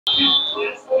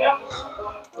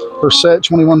First set,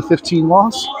 21-15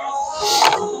 loss.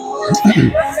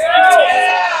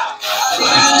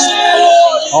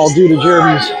 All due to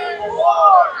Jeremy's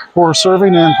poor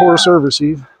serving and poor serve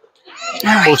receive.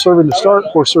 Poor serving to start,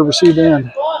 poor serve receive to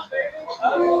end.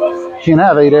 Can't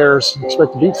have 8 errors and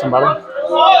expect to beat somebody.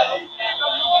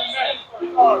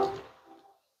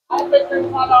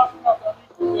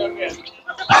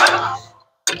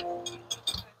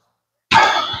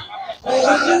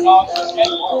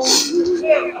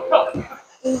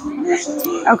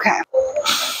 Okay.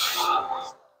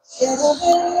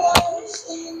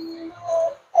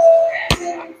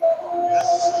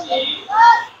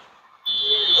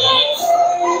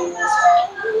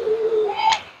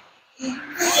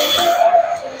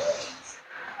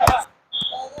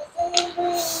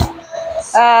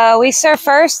 We serve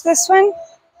first this one?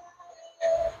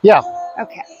 Yeah.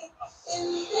 Okay.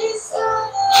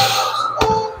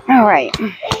 All right.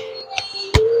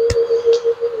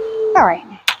 All right.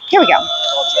 Here we go.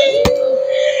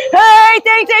 Hey,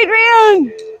 thanks,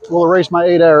 Adrian. We'll erase my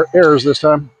 8 errors this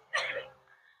time.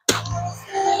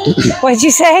 What did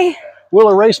you say? We'll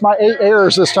erase my 8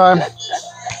 errors this time.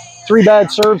 3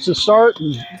 bad serves to start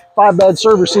and 5 bad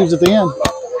serve receives at the end.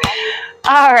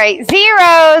 All right,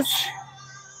 zeros.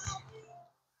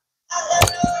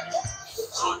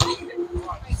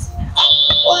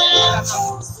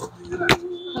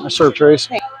 Nice serve, Trace.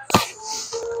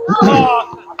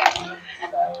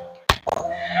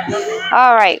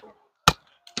 All right.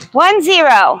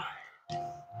 1-0.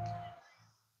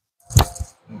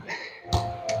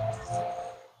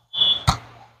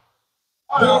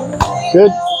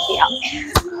 Good. Yeah.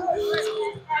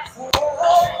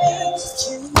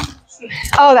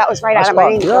 Oh, that was right out of my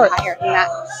range. Right. Higher than that.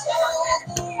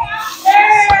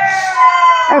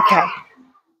 Okay.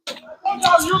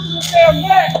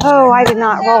 Oh, I did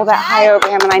not roll that high over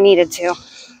him, and I needed to.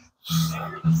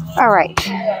 All right.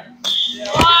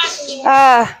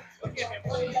 2-0?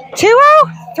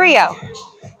 3-0.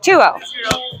 2-0.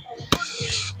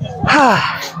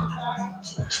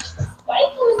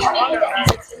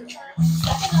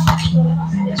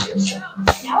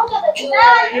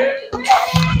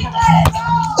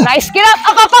 Nice. Get up,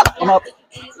 up, up, up. I'm up.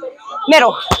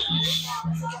 Middle.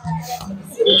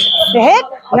 It hit?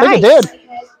 I think it did.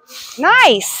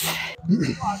 Nice.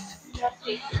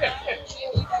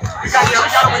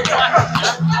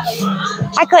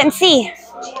 I couldn't see.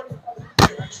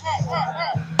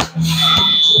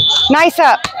 Nice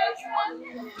up.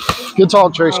 Good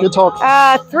talk, Trace. Good talk.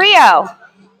 3-0.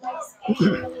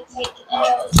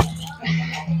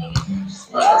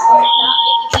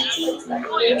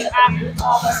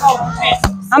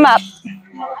 I'm up.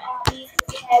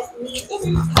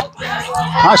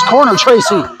 Nice corner,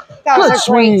 Tracy. That was Good a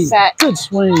swing. great set. Good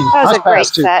swing. That was nice a great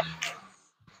pass, too. set.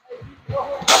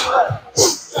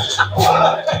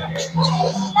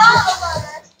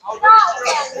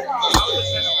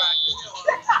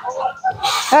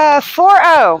 Uh,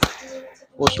 4-0.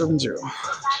 4-7-0.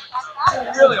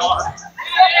 Really are.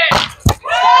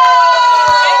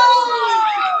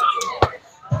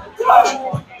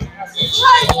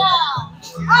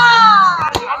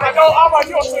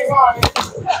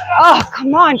 Oh,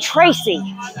 come on, Tracy.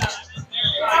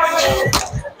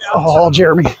 Oh,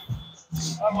 Jeremy.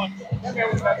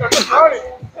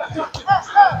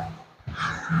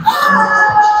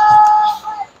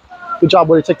 Good job,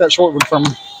 buddy. Take that short one from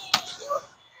him.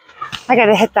 I got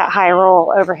to hit that high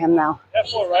roll over him, though.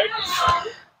 That's all right.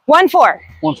 1-4.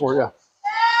 1-4, yeah.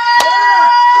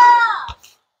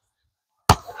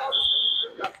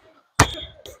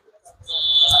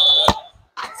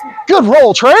 Good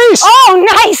roll, Trace. Oh,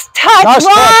 nice touch, Nice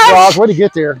Raj. touch, Raj. Way to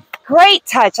get there. Great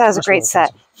touch. That was a great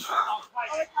set.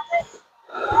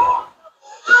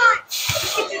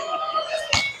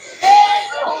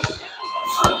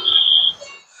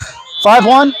 Five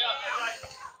 5-1.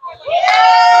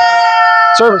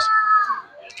 Service.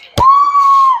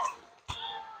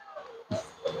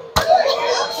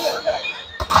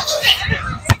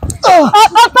 Up,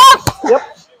 up, up. Yep.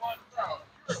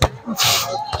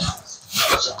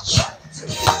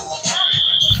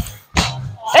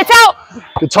 It's out.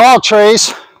 Good talk,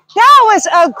 Trace. That was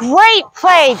a great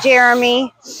play,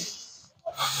 Jeremy.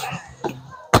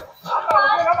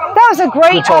 That was a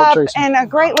great talk, up Tracy. and a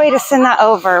great way to send that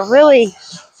over. Really.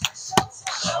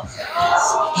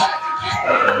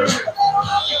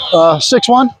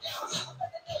 6-1.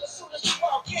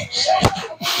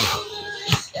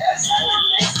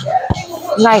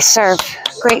 Nice serve.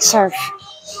 Great serve.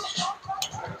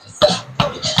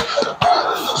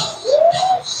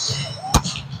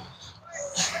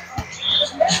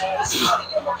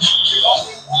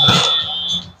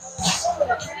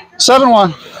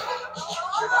 7-1.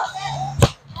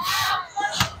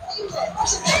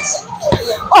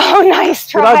 Oh, nice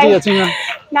try. Good idea, Tina.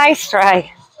 Nice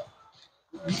try.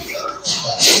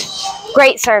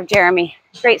 Great serve, Jeremy.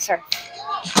 Great serve.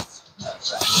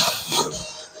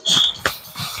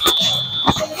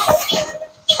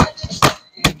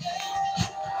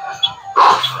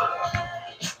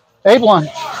 Eight one.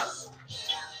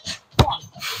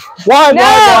 Wide, No, wide,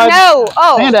 wide. no.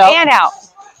 Oh, Hand out. hand out.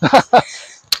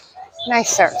 Nice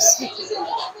serves.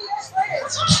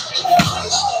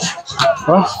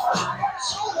 Well,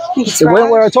 it went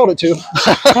where I told it to.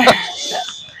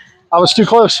 I was too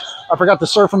close. I forgot to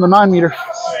serve from the 9 meter.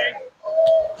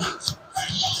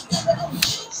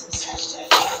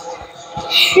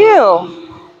 Phew.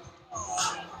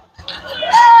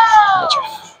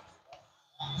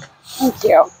 Thank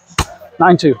you.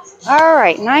 9-2. All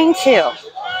right, 9-2.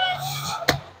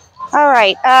 All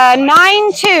right,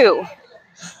 9-2.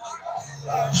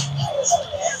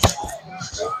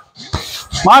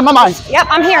 Mine. Yep,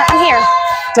 I'm here. I'm here.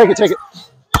 Take it.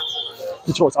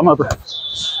 Good choice. I'm over.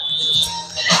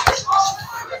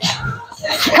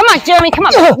 Come on, Jeremy. Come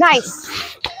on. Nice.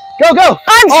 Go. I'm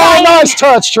trying. Oh, nice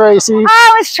touch, Tracy.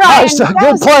 I was trying. Nice. That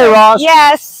Good was play, good. Raj.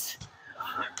 Yes.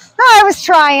 I was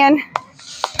trying.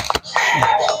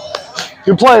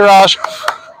 Good play, Raj.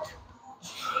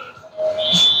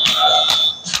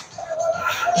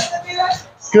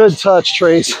 Good touch,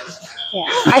 Trace. Yeah,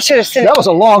 I should have seen That was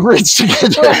a long reach to get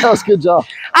there. That was a good job.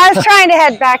 I was trying to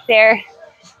head back there.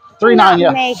 3-9,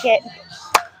 yeah. Make it.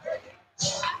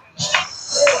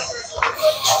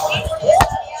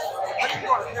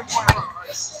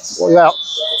 Well, yeah.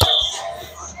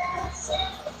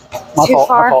 My Too fault.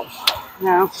 far?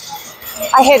 No.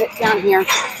 I hit it down here.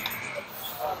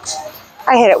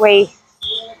 I hit it way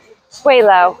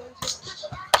low.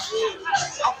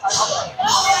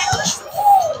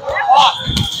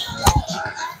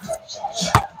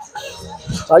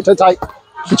 Tight.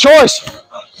 Good choice.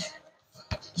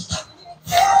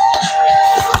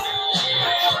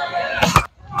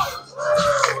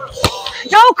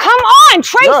 No, come on,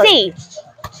 Tracy.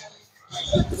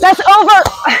 That's over.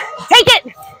 Take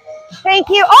it. Thank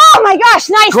you. Oh my gosh,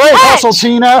 nice Great touch. hustle,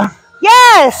 Tina.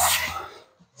 Yes.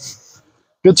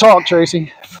 Good talk,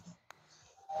 Tracy.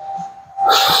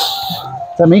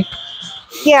 Is that me?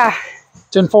 Yeah,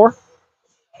 10-4?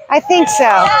 I think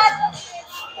so.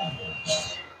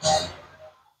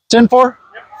 10-4?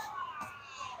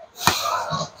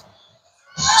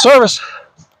 Service.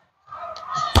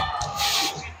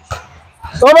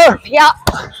 Over. Yeah.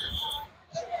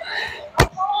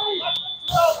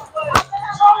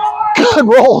 Good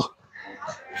roll.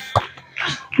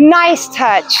 Nice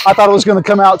touch. I thought it was going to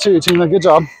come out too, Tina. Good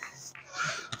job.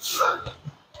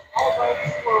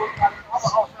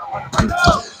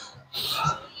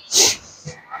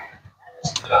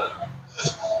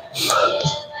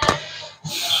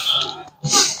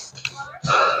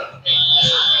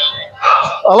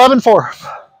 $11-4.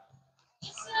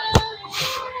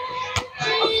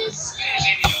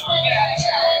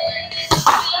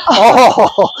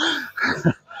 Oh,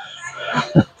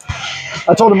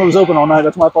 I told him it was open all night.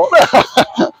 That's my fault.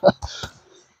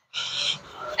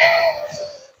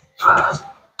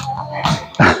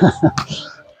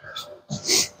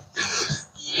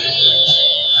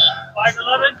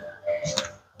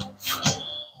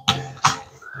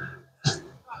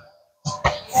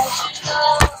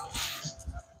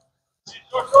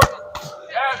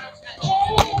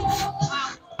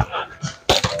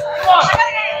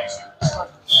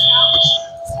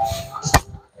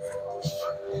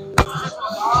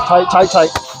 Tight.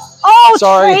 Oh,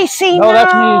 Sorry. Tracy, No, no.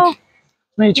 that's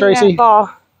me. Me, Tracy. Ball.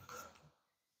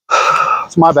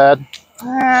 It's my bad.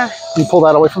 You pull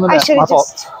that away from the I net. should My have fault.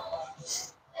 just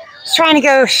was trying to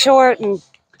go short and.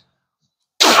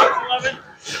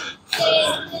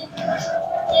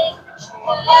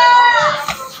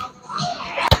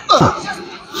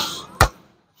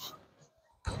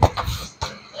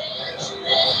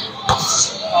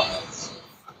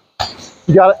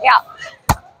 You got it? Yeah.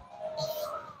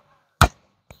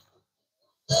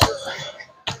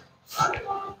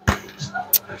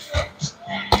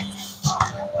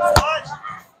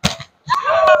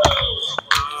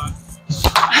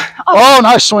 Oh,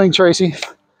 nice swing, Tracy.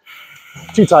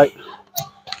 Too tight.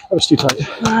 That was too tight.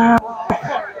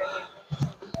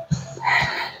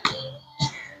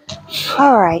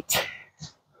 All right.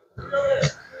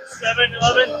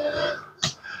 7-11.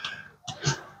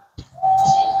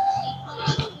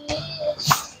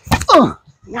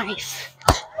 Nice.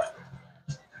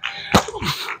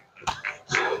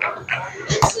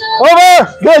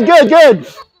 Over. Good.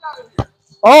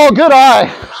 Oh, good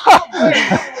eye.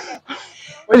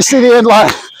 Way to see the end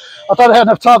line. I thought I had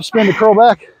enough top spin to curl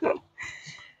back.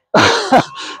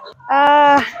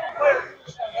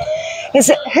 Is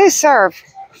it who serve?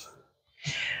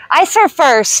 I serve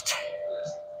first.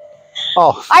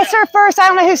 Oh. I served first. I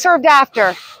don't know who served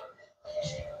after.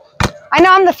 I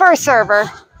know I'm the first server.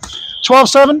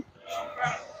 12-7.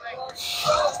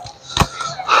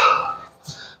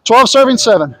 12 serving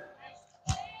 7.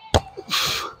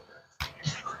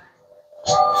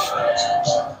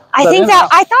 I think that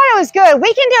I thought it was good.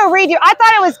 We can do a redo. I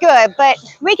thought it was good, but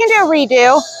we can do a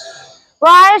redo.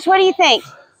 Raj, what do you think?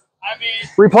 I mean,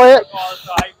 replay it.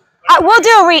 We'll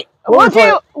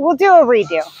do a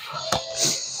redo.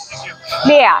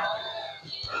 Yeah.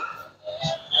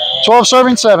 12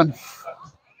 serving 7.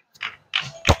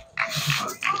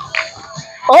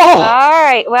 Oh! All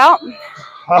right. Well.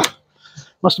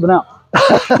 Must have been out.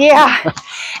 Yeah.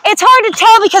 It's hard to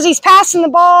tell because he's passing the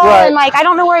ball and like I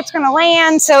don't know where it's going to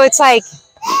land. So it's like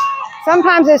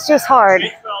sometimes it's just hard.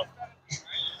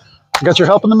 Got your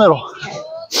help in the middle.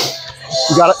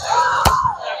 You got it.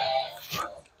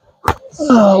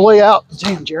 Way out.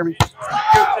 Damn, Jeremy. Is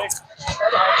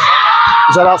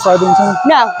that outside the antenna?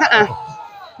 No.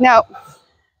 No.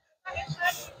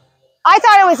 I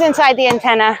thought it was inside the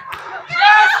antenna.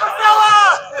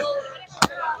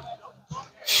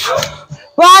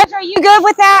 Raj, are you good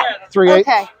with that? 3-8.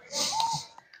 Okay.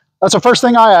 That's the first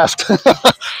thing I asked.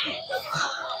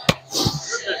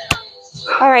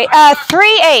 All right.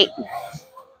 3-8.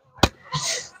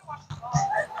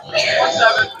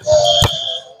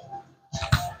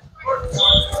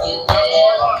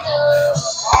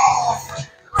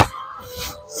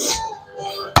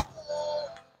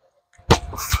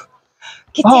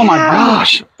 Oh my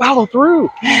gosh, follow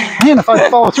through. Man, if I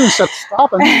follow through instead of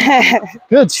stopping.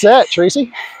 Good set,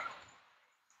 Tracy.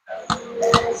 All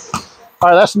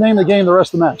right, that's the name of the game the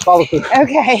rest of the match. Follow through.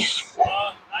 Okay.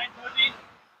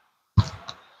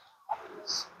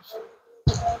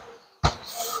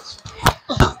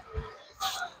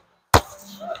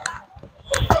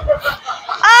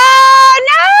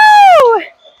 Oh, no!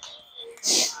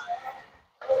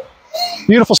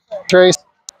 Beautiful, Trace.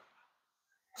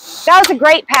 That was a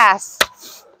great pass.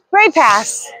 Great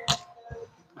pass.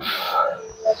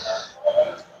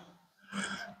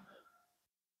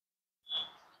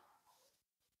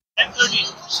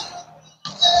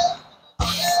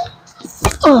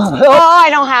 Oh, I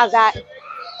don't have that.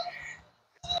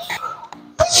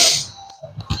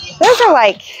 Those are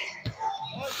like...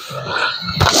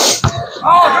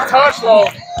 Oh, good touch, though.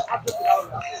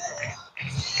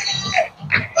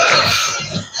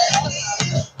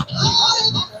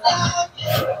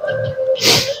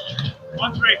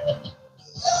 1-3.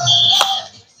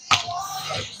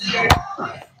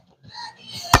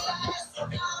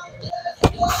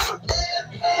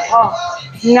 Oh,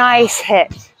 nice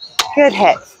hit. Good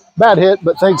hit. Bad hit,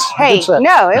 but thanks. Hey, good set.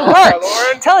 no, it worked.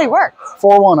 It totally worked.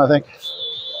 4-1, I think.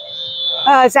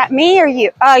 Is that me or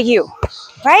you? You,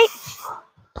 right?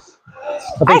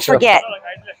 I forget.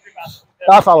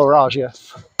 So. I follow Raj, yeah.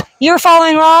 You were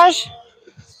following Raj?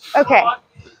 Okay.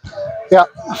 Yeah.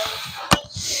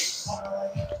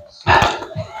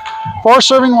 4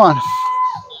 serving 1.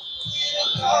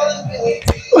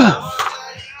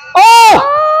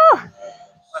 Oh!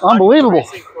 Unbelievable.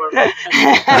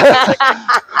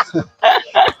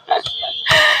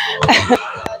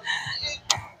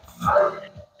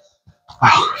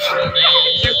 Wow.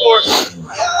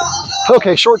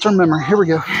 Okay, short-term memory. Here we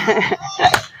go.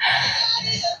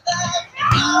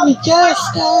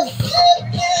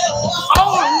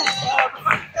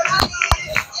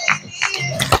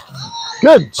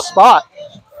 Good spot.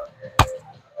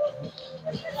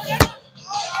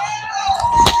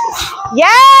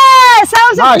 Yes, that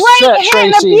was nice a great set, hit Tracy.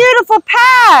 and a beautiful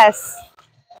pass.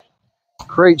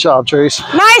 Great job, Trace.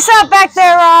 Nice up back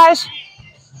there, Raj.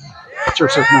 What's your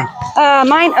serve now?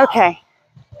 Mine, okay.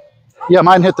 Yeah,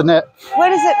 mine hit the net.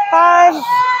 What is it, 5?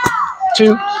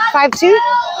 2. 5-2?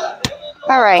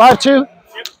 All right. 5-2.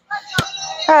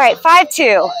 All right,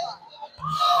 5-2.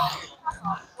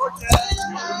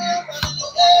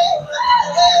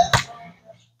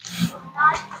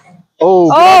 Oh,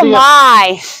 good oh idea.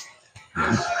 My.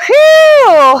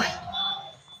 Whew.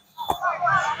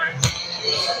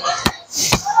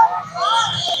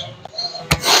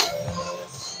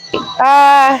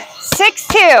 Uh,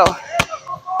 6-2.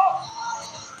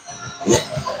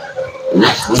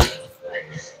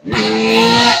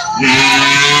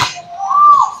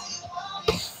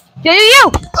 Do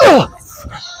you?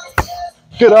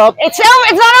 Good up. It's over.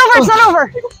 It's not over. It's not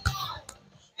over.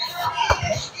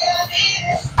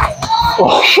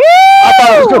 Oh, I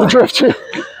thought it was going to drift too.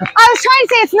 I was trying to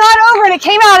say it's not over and it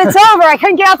came out it's over. I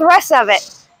couldn't get out the rest of it.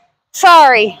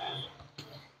 Sorry.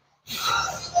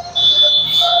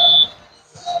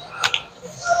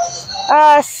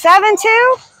 Uh,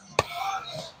 7-2.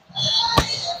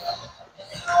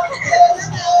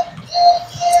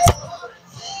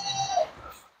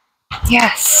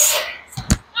 Yes.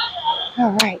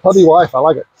 All right. Putty wife, I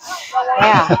like it.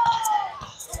 Yeah.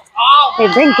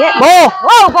 They've been getting Ball.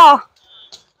 Whoa, ball.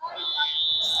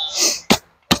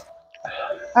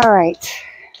 All right.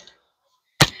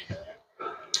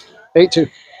 8-2.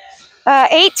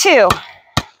 8-2.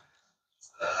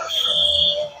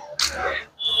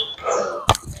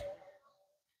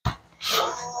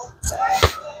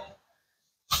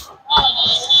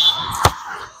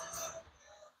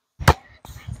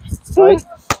 Tight.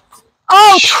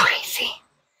 Oh, Tracy.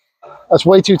 That's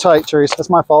way too tight, Trace. That's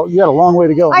my fault. You got a long way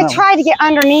to go. I tried to get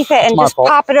underneath it and just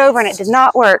pop it over and it did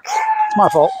not work. It's my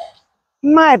fault.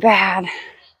 My bad.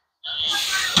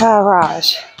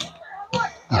 Raj.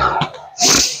 3-8.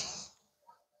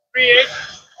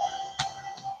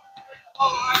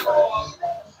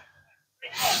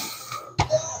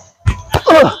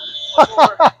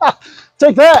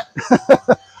 Take that.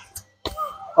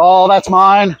 Oh, that's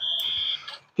mine.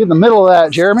 Get in the middle of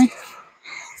that, Jeremy.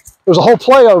 There's a whole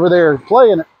play over there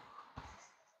playing it.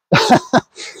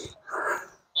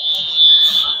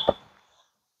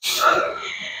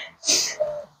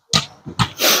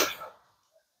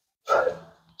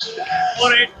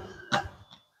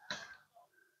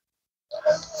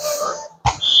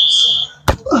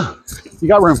 You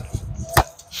got room.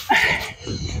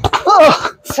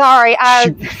 Oh. Sorry,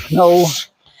 No,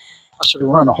 I should have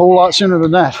run a whole lot sooner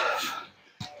than that.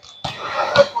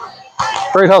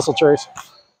 Great hustle, Trace.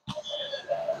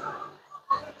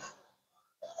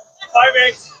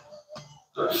 5-8.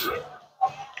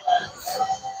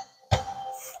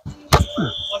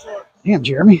 Damn,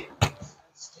 Jeremy.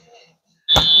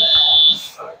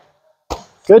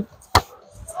 Good.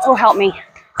 oh, help me.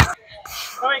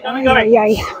 Coming.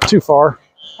 Yay. Too far.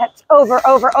 That's over.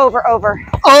 Oh!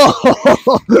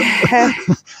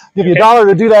 Give you $1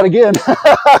 to do that again.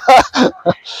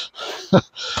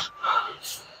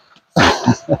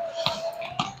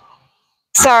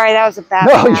 Sorry, that was a bad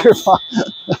No, match. you're fine.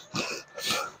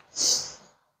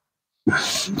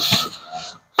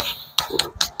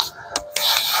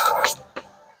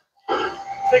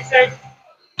 Six, eight.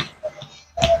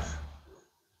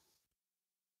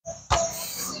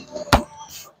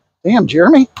 Damn,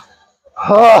 Jeremy.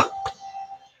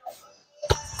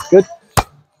 Good.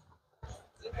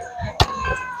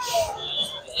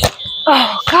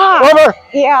 Oh, God. Over.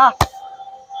 Yeah.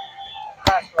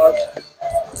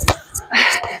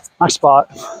 Nice spot.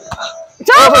 It's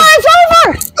over.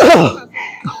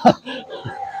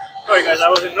 Sorry, guys. I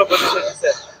was in no position to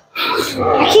sit.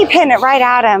 I keep hitting it right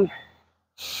at him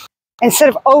instead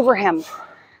of over him.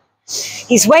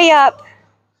 He's way up,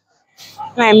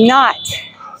 and I'm not.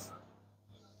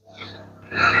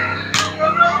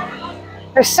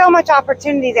 There's so much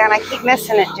opportunity there, and I keep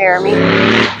missing it, Jeremy.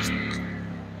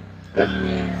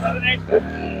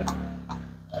 7-8.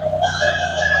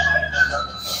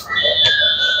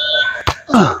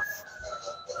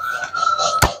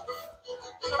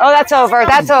 Oh, that's over.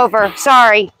 That's over.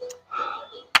 Sorry.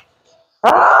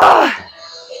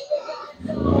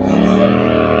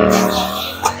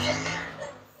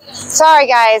 Sorry,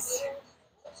 guys.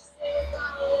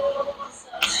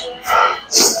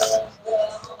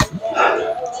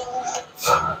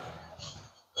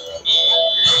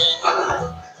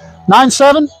 Nine,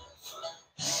 7.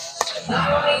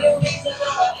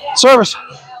 Service.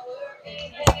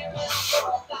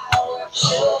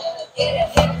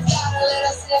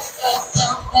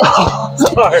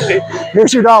 Sorry.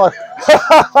 Here's your $1.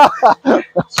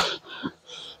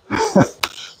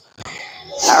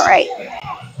 All right.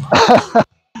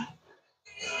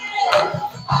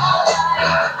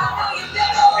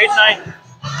 Eight, 9.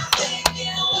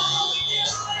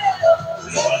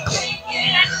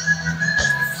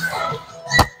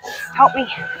 Help me.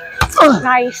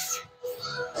 Nice.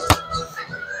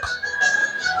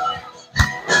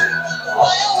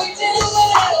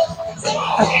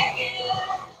 Okay.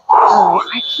 All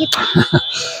right.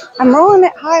 I'm rolling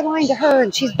it high line to her,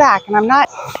 and she's back, and I'm not.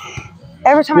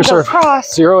 Every time I go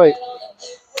across. 0-8.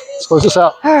 Let's close this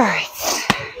out. All right.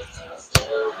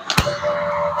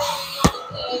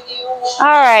 All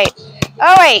right.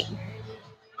 Oh, wait.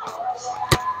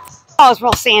 Oh, it's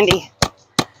real sandy.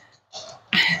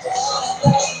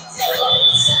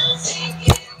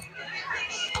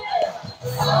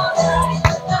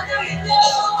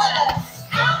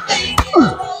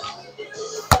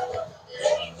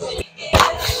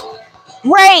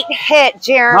 Great hit,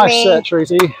 Jeremy. Nice set,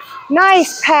 Tracy.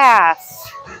 Nice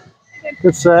pass.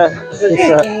 Good set. Good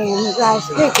set. Game, you guys.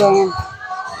 Good game.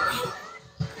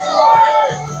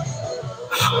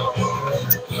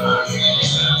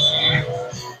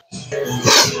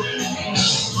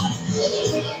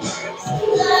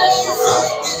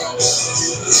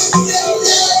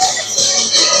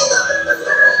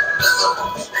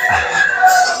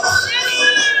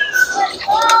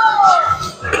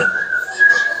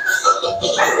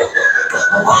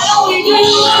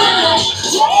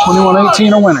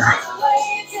 $21-18 a winner.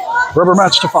 Rubber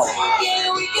match to follow.